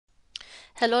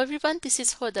Hello everyone, this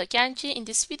is Hoda Ganji. In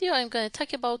this video, I'm going to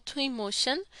talk about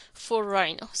Twinmotion for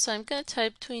Rhino. So I'm going to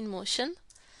type Twinmotion.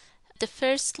 The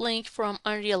first link from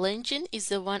Unreal Engine is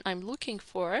the one I'm looking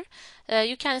for.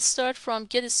 You can start from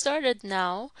Get Started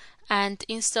Now and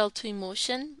install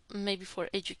Twinmotion, maybe for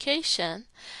education.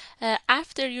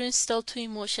 After you install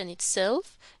Twinmotion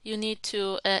itself, you need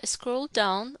to scroll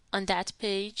down on that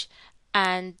page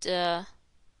and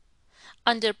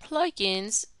under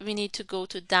plugins, we need to go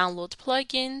to download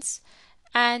plugins,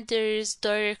 and there is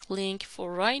direct link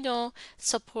for Rhino,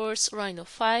 supports Rhino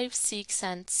 5, 6,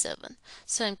 and 7.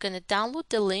 So I'm going to download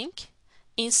the link,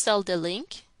 install the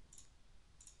link.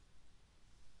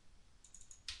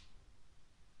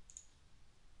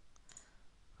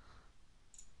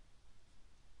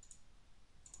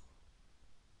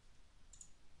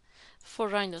 For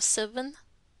Rhino 7.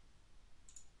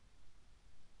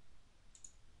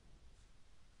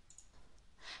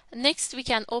 Next, we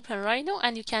can open Rhino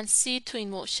and you can see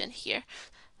Twinmotion here.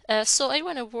 So I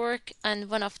want to work on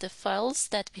one of the files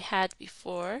that we had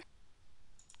before.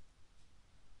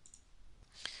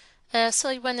 So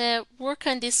I want to work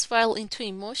on this file in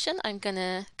Twinmotion. I'm going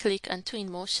to click on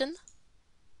Twinmotion.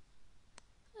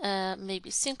 Maybe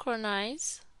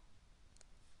synchronize.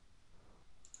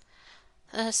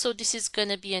 So this is going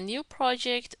to be a new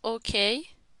project. OK.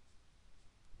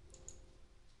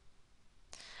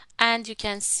 And you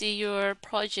can see your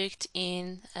project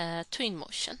in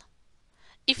Twinmotion.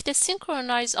 If the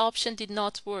synchronize option did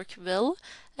not work well,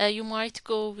 you might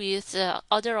go with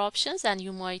other options and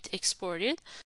you might export it.